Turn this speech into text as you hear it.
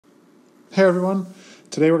Hey everyone,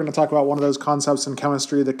 today we're going to talk about one of those concepts in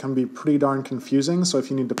chemistry that can be pretty darn confusing, so if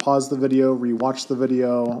you need to pause the video, rewatch the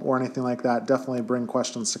video, or anything like that, definitely bring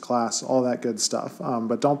questions to class, all that good stuff.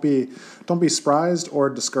 But don't be surprised or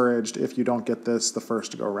discouraged if you don't get this the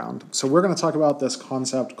first go around. So we're going to talk about this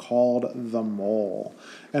concept called the mole.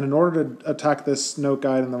 And in order to attack this note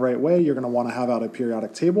guide in the right way, you're going to want to have out a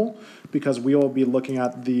periodic table because we will be looking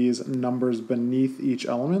at these numbers beneath each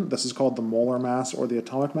element. This is called the molar mass or the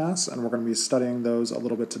atomic mass, and we're going to be studying those a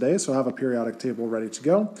little bit today, so have a periodic table ready to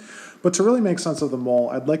go. But to really make sense of the mole,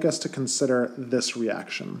 I'd like us to consider this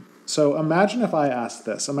reaction. So imagine if I asked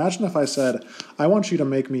this. Imagine if I said, I want you to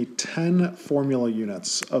make me 10 formula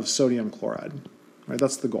units of sodium chloride. Right,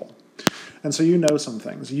 that's the goal. And so you know some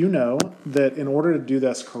things. You know that in order to do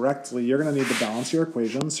this correctly, you're going to need to balance your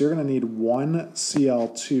equation. So you're going to need one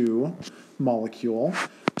Cl2 molecule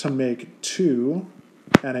to make two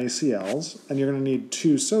NaCls, and you're going to need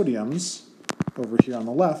two sodiums over here on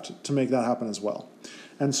the left to make that happen as well.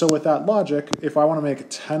 And so with that logic, if I want to make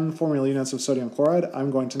 10 formula units of sodium chloride, I'm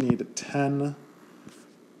going to need 10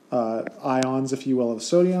 ions, if you will, of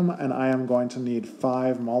sodium, and I am going to need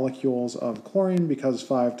 5 molecules of chlorine because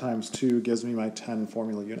 5 times 2 gives me my 10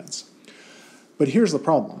 formula units. But here's the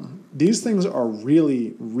problem. These things are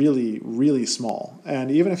really, really, really small,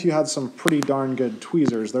 and even if you had some pretty darn good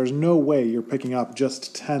tweezers, there's no way you're picking up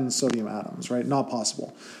just 10 sodium atoms, right? Not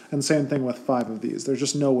possible. And same thing with 5 of these. There's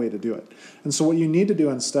just no way to do it. And so what you need to do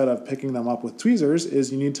instead of picking them up with tweezers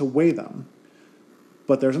is you need to weigh them.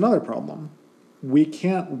 But there's another problem. We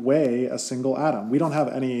can't weigh a single atom. We don't have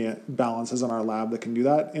any balances in our lab that can do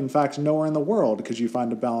that. In fact, nowhere in the world could you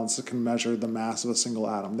find a balance that can measure the mass of a single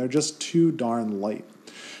atom. They're just too darn light.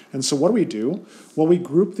 And so what do? Well, we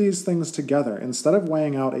group these things together. Instead of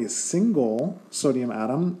weighing out a single sodium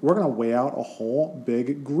atom, we're going to weigh out a whole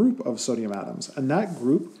big group of sodium atoms. And that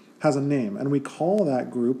group has a name, and we call that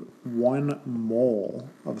group 1 mole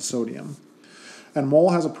of sodium. And mole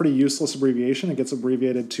has a pretty useless abbreviation. It gets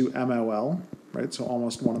abbreviated to MOL, right? So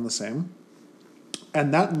almost one and the same.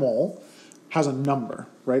 And that mole has a number,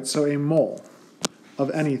 right? So a mole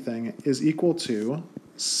of anything is equal to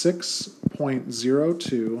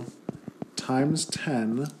 6.02 times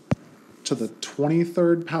 10 to the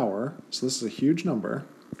 23rd power, so this is a huge number,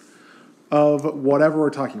 of whatever we're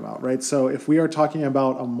talking about, right? So if we are talking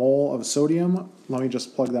about a mole of sodium, let me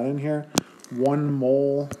just plug that in here. 1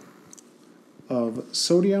 mole of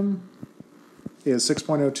sodium is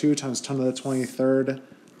 6.02 times 10 to the 23rd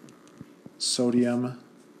sodium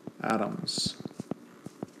atoms.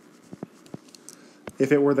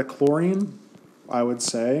 If it were the chlorine, I would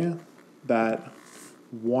say that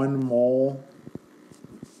 1 mole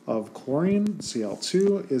of chlorine,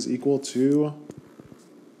 Cl2, is equal to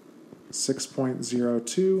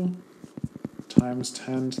 6.02 times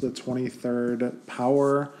 10 to the 23rd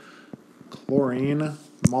power chlorine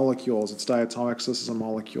molecules. It's diatomic, so this is a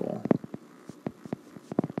molecule.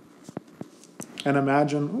 And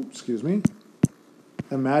imagine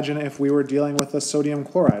if we were dealing with a sodium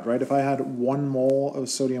chloride, right? If I had 1 mole of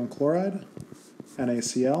sodium chloride,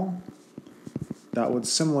 NaCl, that would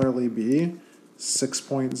similarly be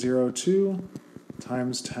 6.02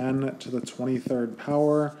 times 10 to the 23rd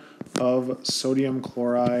power of sodium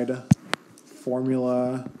chloride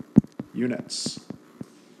formula units.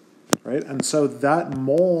 Right? And so that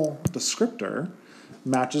mole descriptor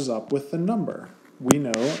matches up with the number. We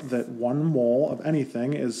know that 1 mole of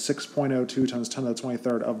anything is 6.02 times 10 to the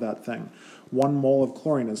 23rd of that thing. 1 mole of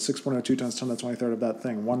chlorine is 6.02 times 10 to the 23rd of that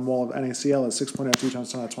thing. 1 mole of NaCl is 6.02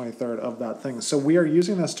 times 10 to the 23rd of that thing. So we are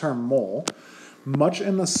using this term mole much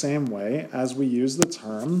in the same way as we use the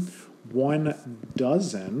term 1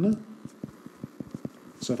 dozen.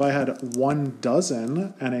 So if I had 1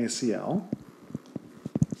 dozen NaCl,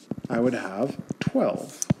 I would have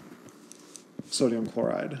 12 sodium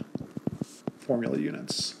chloride formula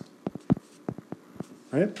units,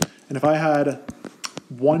 right? And if I had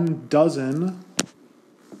 1 dozen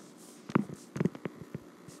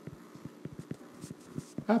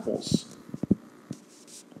apples,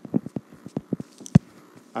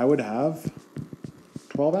 I would have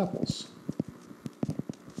 12 apples.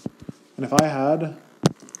 And if I had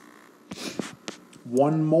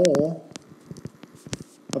 1 mole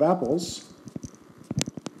of apples,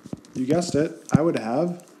 you guessed it, I would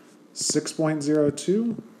have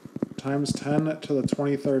 6.02 times 10 to the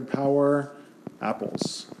 23rd power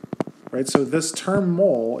apples, right? So this term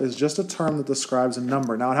mole is just a term that describes a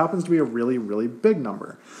number. Now it happens to be a really, really big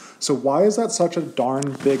number. So why is that such a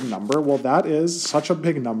darn big number? Well, that is such a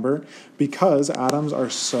big number because atoms are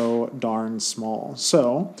so darn small.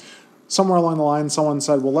 So somewhere along the line, someone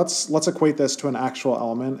said, well, let's equate this to an actual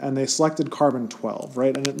element, and they selected carbon 12,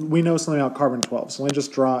 right? And we know something about carbon 12, so let me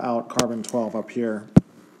just draw out carbon 12 up here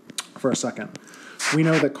for a second. We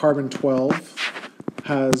know that carbon 12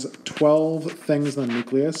 has 12 things in the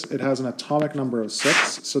nucleus. It has an atomic number of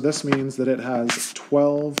 6, so this means that it has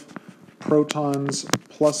 12 protons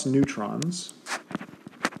plus neutrons.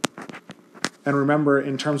 And remember,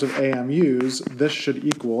 in terms of AMUs, this should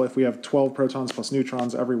equal, if we have 12 protons plus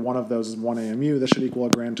neutrons, every one of those is 1 AMU, this should equal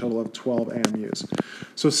a grand total of 12 AMUs.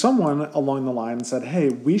 So someone along the line said, hey,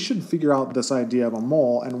 we should figure out this idea of a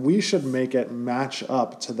mole, and we should make it match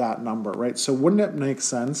up to that number, right? So wouldn't it make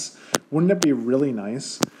sense, wouldn't it be really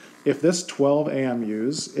nice if this 12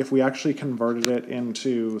 AMUs, if we actually converted it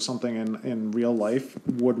into something in real life,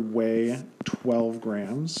 would weigh 12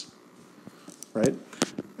 grams, right?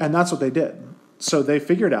 And that's what they did. So they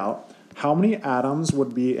figured out how many atoms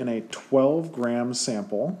would be in a 12-gram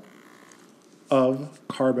sample of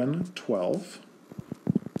carbon 12.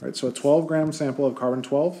 Right, so a 12-gram sample of carbon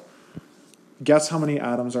 12. Guess how many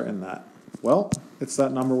atoms are in that? Well, it's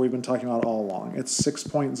that number we've been talking about all along. It's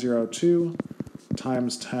 6.02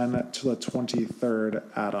 times 10 to the 23rd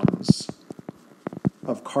atoms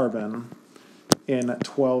of carbon in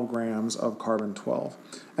 12 grams of carbon 12.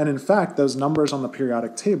 And in fact, those numbers on the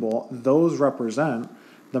periodic table, those represent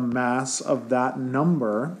the mass of that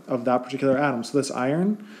number of that particular atom. So this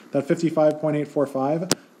iron, that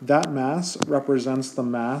 55.845, that mass represents the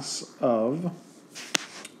mass of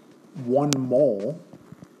 1 mole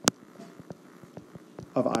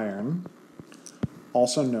of iron,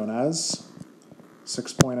 also known as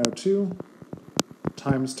 6.02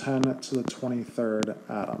 times 10 to the 23rd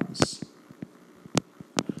atoms.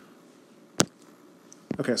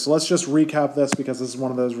 Okay, so let's just recap this because this is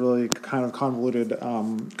one of those really kind of convoluted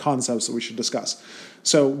concepts that we should discuss.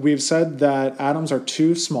 So we've said that atoms are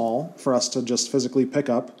too small for us to just physically pick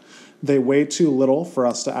up. They weigh too little for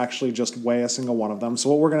us to actually just weigh a single one of them. So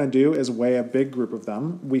what we're going to do is weigh a big group of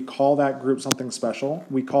them. We call that group something special.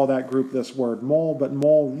 We call that group this word mole, but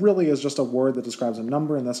mole really is just a word that describes a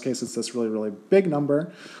number. In this case, it's this really, really big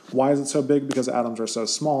number. Why is it so big? Because atoms are so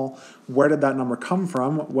small. Where did that number come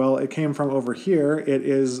from? Well, it came from over here. It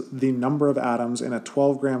is the number of atoms in a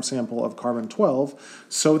 12-gram sample of carbon 12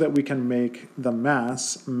 so that we can make the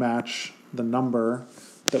mass match the number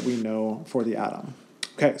that we know for the atom.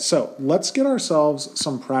 Okay, so let's get ourselves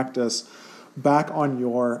some practice back on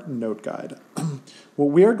your note guide. What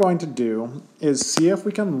we are going to do is see if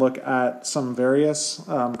we can look at some various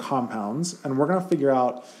compounds, and we're going to figure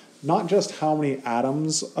out not just how many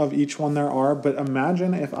atoms of each one there are, but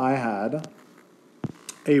imagine if I had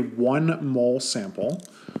a 1 mole sample,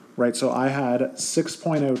 right? So I had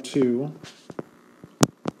 6.02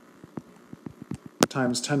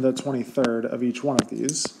 times 10 to the 23rd of each one of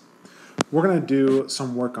these. We're going to do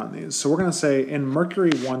some work on these. So we're going to say in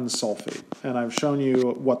mercury 1 sulfate, and I've shown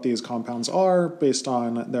you what these compounds are based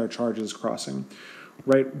on their charges crossing,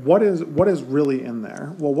 right? What is really in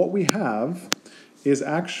there? Well, what we have is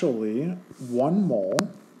actually 1 mole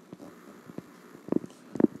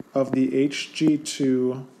of the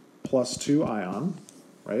Hg2 plus 2 ion,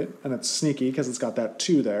 right? And it's sneaky because it's got that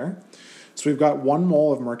 2 there. So we've got 1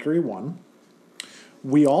 mole of mercury 1.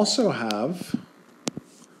 We also have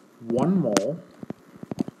 1 mole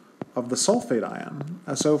of the sulfate ion,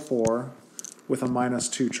 SO4, with a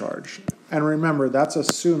 -2 charge. And remember, that's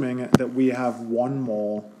assuming that we have 1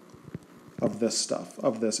 mole of this stuff,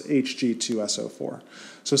 of this Hg2SO4.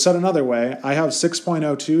 So said another way, I have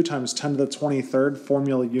 6.02 times 10 to the 23rd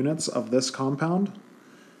formula units of this compound.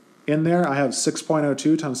 In there, I have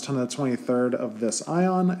 6.02 times 10 to the 23rd of this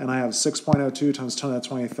ion, and I have 6.02 times 10 to the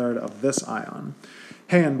 23rd of this ion.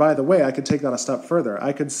 Hey, and by the way, I could take that a step further.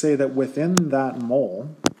 I could say that within that mole,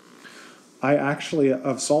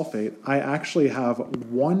 of sulfate, I actually have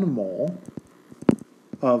 1 mole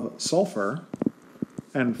of sulfur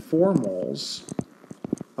and 4 moles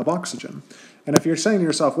of oxygen. And if you're saying to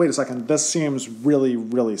yourself, wait a second, this seems really,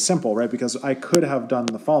 really simple, right? Because I could have done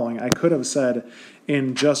the following. I could have said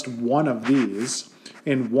in just one of these,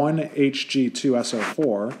 in 1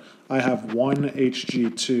 Hg2SO4, I have 1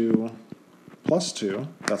 Hg2 plus 2,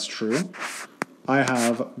 that's true. I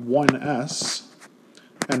have 1 S,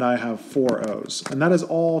 and I have 4 O's. And that is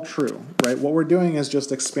all true, right? What we're doing is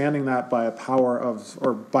just expanding that by a power of,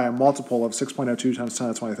 or by a multiple of 6.02 times 10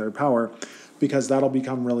 to the 23rd power, because that'll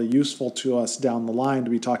become really useful to us down the line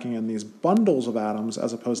to be talking in these bundles of atoms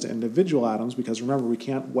as opposed to individual atoms, because remember, we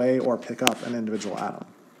can't weigh or pick up an individual atom.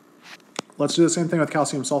 Let's do the same thing with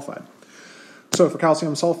calcium sulfide. So for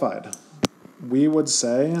calcium sulfide, we would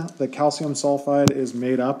say that calcium sulfide is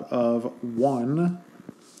made up of 1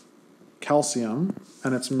 calcium,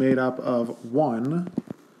 and it's made up of 1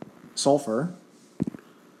 sulfur.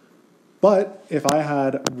 But if I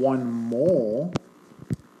had 1 mole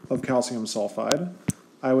of calcium sulfide,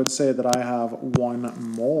 I would say that I have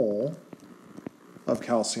 1 mole of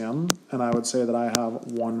calcium, and I would say that I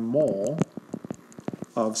have 1 mole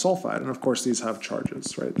of sulfide. And of course, these have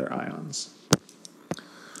charges, right? They're ions.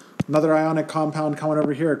 Another ionic compound coming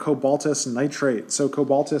over here, cobaltous nitrate. So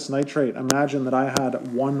cobaltous nitrate, imagine that I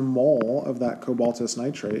had 1 mole of that cobaltous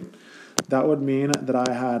nitrate. That would mean that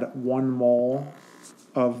I had 1 mole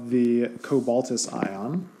of the cobaltous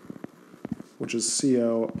ion, which is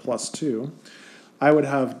CO plus 2. I would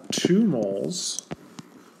have 2 moles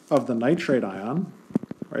of the nitrate ion,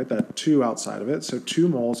 right, that 2 outside of it, so 2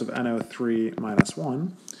 moles of NO3 minus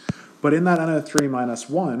 1. But in that NO3 minus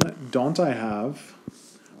 1, don't I have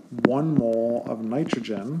 1 mole of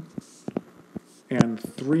nitrogen and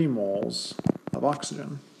 3 moles of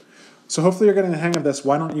oxygen? So hopefully you're getting the hang of this.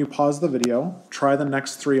 Why don't you pause the video, try the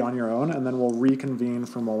next 3 on your own, and then we'll reconvene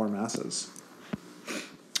for molar masses.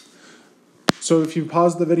 So if you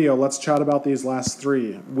pause the video, let's chat about these last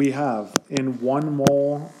 3. We have in 1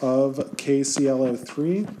 mole of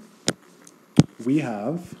KClO3, we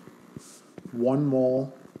have 1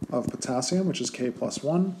 mole of potassium, which is K plus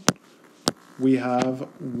 1. We have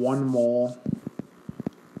 1 mole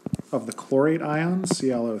of the chlorate ion,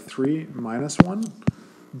 ClO3 minus 1.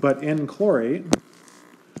 But in chlorate,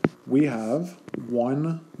 we have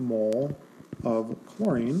 1 mole of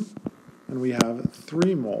chlorine, and we have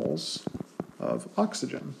 3 moles of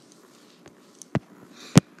oxygen.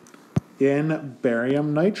 In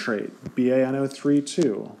barium nitrate,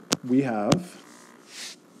 BaNO3 we have,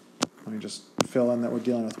 let me just fill in that we're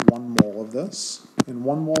dealing with 1 mole of this. In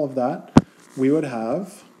 1 mole of that, we would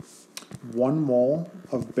have 1 mole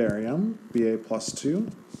of barium, Ba plus 2.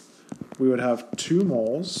 We would have 2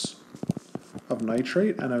 moles of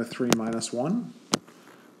nitrate, NO3 minus 1.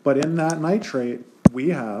 But in that nitrate, we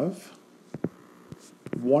have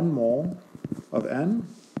 1 mole of N,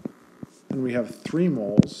 and we have 3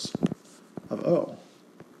 moles of O.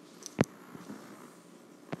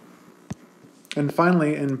 And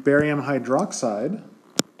finally, in barium hydroxide,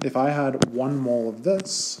 if I had 1 mole of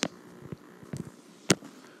this,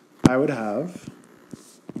 I would have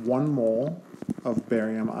 1 mole of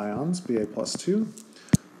barium ions, Ba plus 2,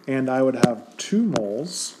 and I would have 2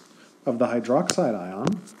 moles of the hydroxide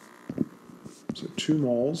ion, so 2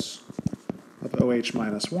 moles of OH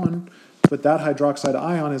minus 1, but that hydroxide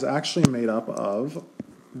ion is actually made up of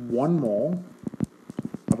 1 mole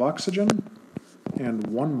of oxygen and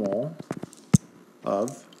 1 mole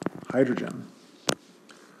of hydrogen.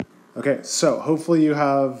 Okay, so hopefully you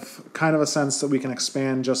have kind of a sense that we can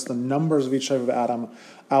expand just the numbers of each type of atom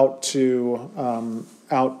out to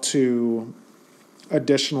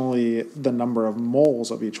additionally the number of moles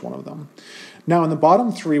of each one of them. Now in the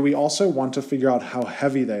bottom 3, we also want to figure out how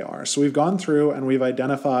heavy they are. So we've gone through and we've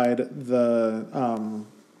identified the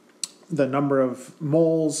number of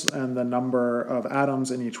moles and the number of atoms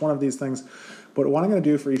in each one of these things. But what I'm going to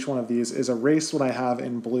do for each one of these is erase what I have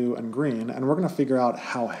in blue and green, and we're going to figure out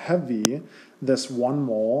how heavy this 1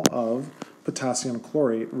 mole of potassium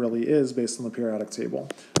chlorate really is based on the periodic table.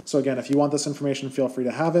 So again, if you want this information, feel free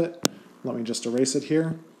to have it. Let me just erase it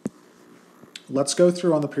here. Let's go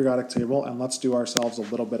through on the periodic table and let's do ourselves a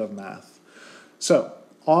little bit of math. So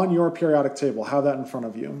on your periodic table, have that in front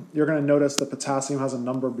of you. You're going to notice that potassium has a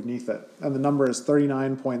number beneath it, and the number is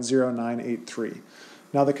 39.0983.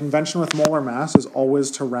 Now the convention with molar mass is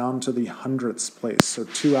always to round to the hundredths place, so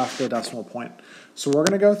 2 after the decimal point. So we're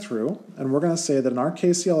going to go through and we're going to say that in our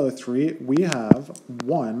KClO3 we have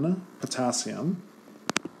 1 potassium.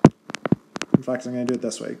 In fact, I'm going to do it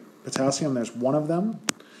this way. Potassium, there's 1 of them,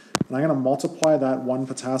 and I'm going to multiply that 1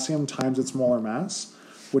 potassium times its molar mass,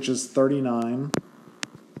 which is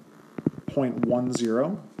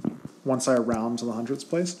 39.10 once I round to the hundredths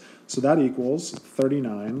place. So that equals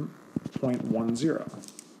 39.10.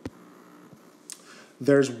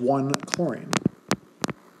 There's 1 chlorine.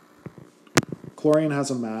 Chlorine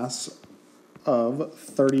has a mass of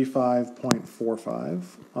 35.45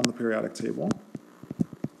 on the periodic table.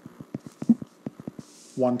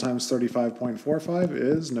 1 times 35.45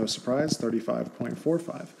 is, no surprise,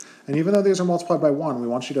 35.45. And even though these are multiplied by 1, we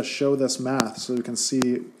want you to show this math so we can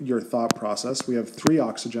see your thought process. We have 3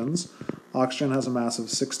 oxygens. Oxygen has a mass of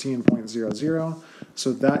 16.00,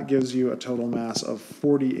 so that gives you a total mass of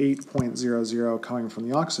 48.00 coming from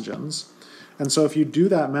the oxygens. And so if you do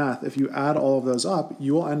that math, if you add all of those up,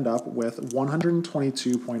 you will end up with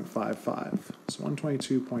 122.55. So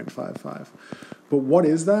 122.55. But what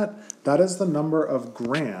is that? That is the number of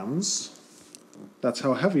grams that's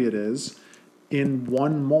how heavy it is, in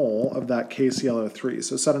 1 mole of that KClO3.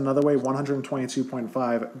 So said another way,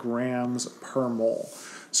 122.5 grams per mole.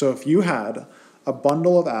 So if you had a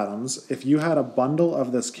bundle of atoms, if you had a bundle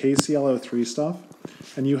of this KClO3 stuff,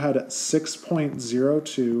 and you had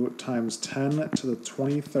 6.02 times 10 to the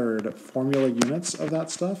 23rd formula units of that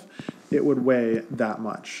stuff, it would weigh that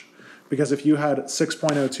much. Because if you had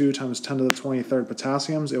 6.02 times 10 to the 23rd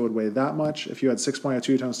potassiums, it would weigh that much. If you had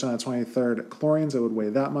 6.02 times 10 to the 23rd chlorines, it would weigh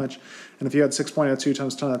that much. And if you had 6.02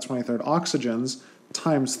 times 10 to the 23rd oxygens,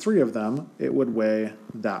 times 3 of them, it would weigh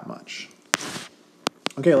that much.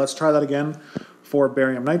 Okay, let's try that again for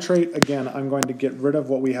barium nitrate. Again, I'm going to get rid of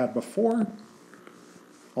what we had before,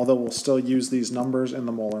 although we'll still use these numbers in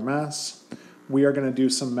the molar mass. We are going to do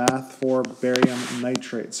some math for barium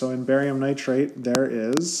nitrate. So in barium nitrate, there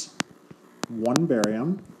is 1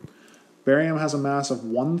 barium. Barium has a mass of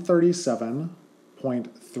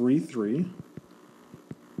 137.33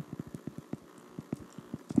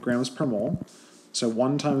 grams per mole. So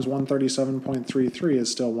 1 times 137.33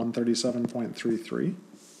 is still 137.33.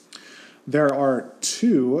 There are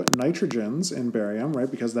 2 nitrogens in barium,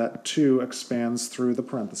 right, because that 2 expands through the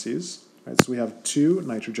parentheses. Right, so we have 2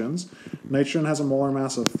 nitrogens. Nitrogen has a molar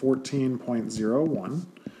mass of 14.01.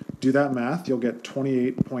 Do that math, you'll get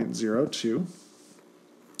 28.02.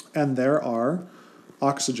 And there are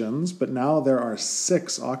oxygens, but now there are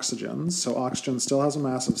 6 oxygens. So oxygen still has a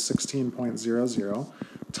mass of 16.00.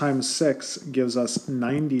 Times 6 gives us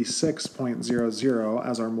 96.00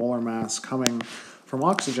 as our molar mass coming from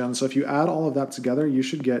oxygen. So if you add all of that together, you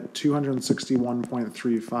should get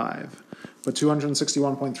 261.35. But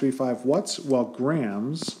 261.35 what? Well,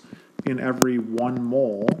 grams in every 1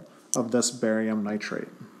 mole of this barium nitrate.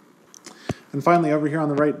 And finally, over here on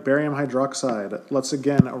the right, barium hydroxide. Let's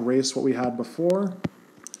again erase what we had before.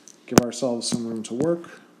 Give ourselves some room to work.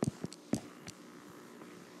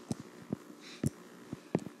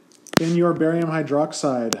 In your barium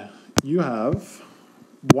hydroxide, you have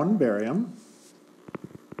 1 barium.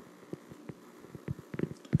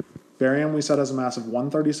 Barium we said has a mass of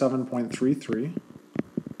 137.33.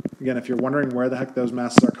 Again, if you're wondering where the heck those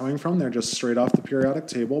masses are coming from, they're just straight off the periodic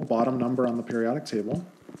table, bottom number on the periodic table.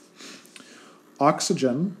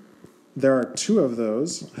 Oxygen, there are 2 of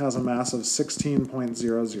those, has a mass of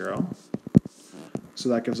 16.00. So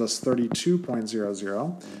that gives us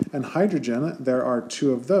 32.00. And hydrogen, there are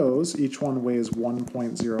 2 of those. Each one weighs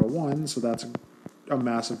 1.01, so that's a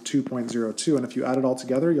mass of 2.02. And if you add it all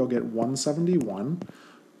together, you'll get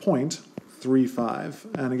 171.35.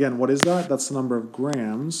 And again, what is that? That's the number of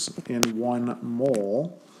grams in 1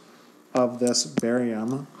 mole of this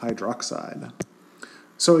barium hydroxide.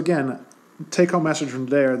 So again, take-home message from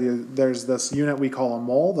today, there's this unit we call a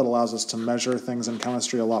mole that allows us to measure things in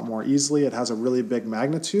chemistry a lot more easily. It has a really big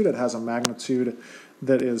magnitude. It has a magnitude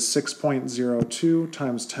that is 6.02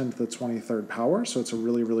 times 10 to the 23rd power, so it's a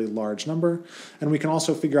really, really large number. And we can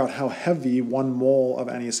also figure out how heavy 1 mole of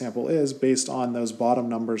any sample is based on those bottom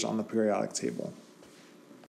numbers on the periodic table.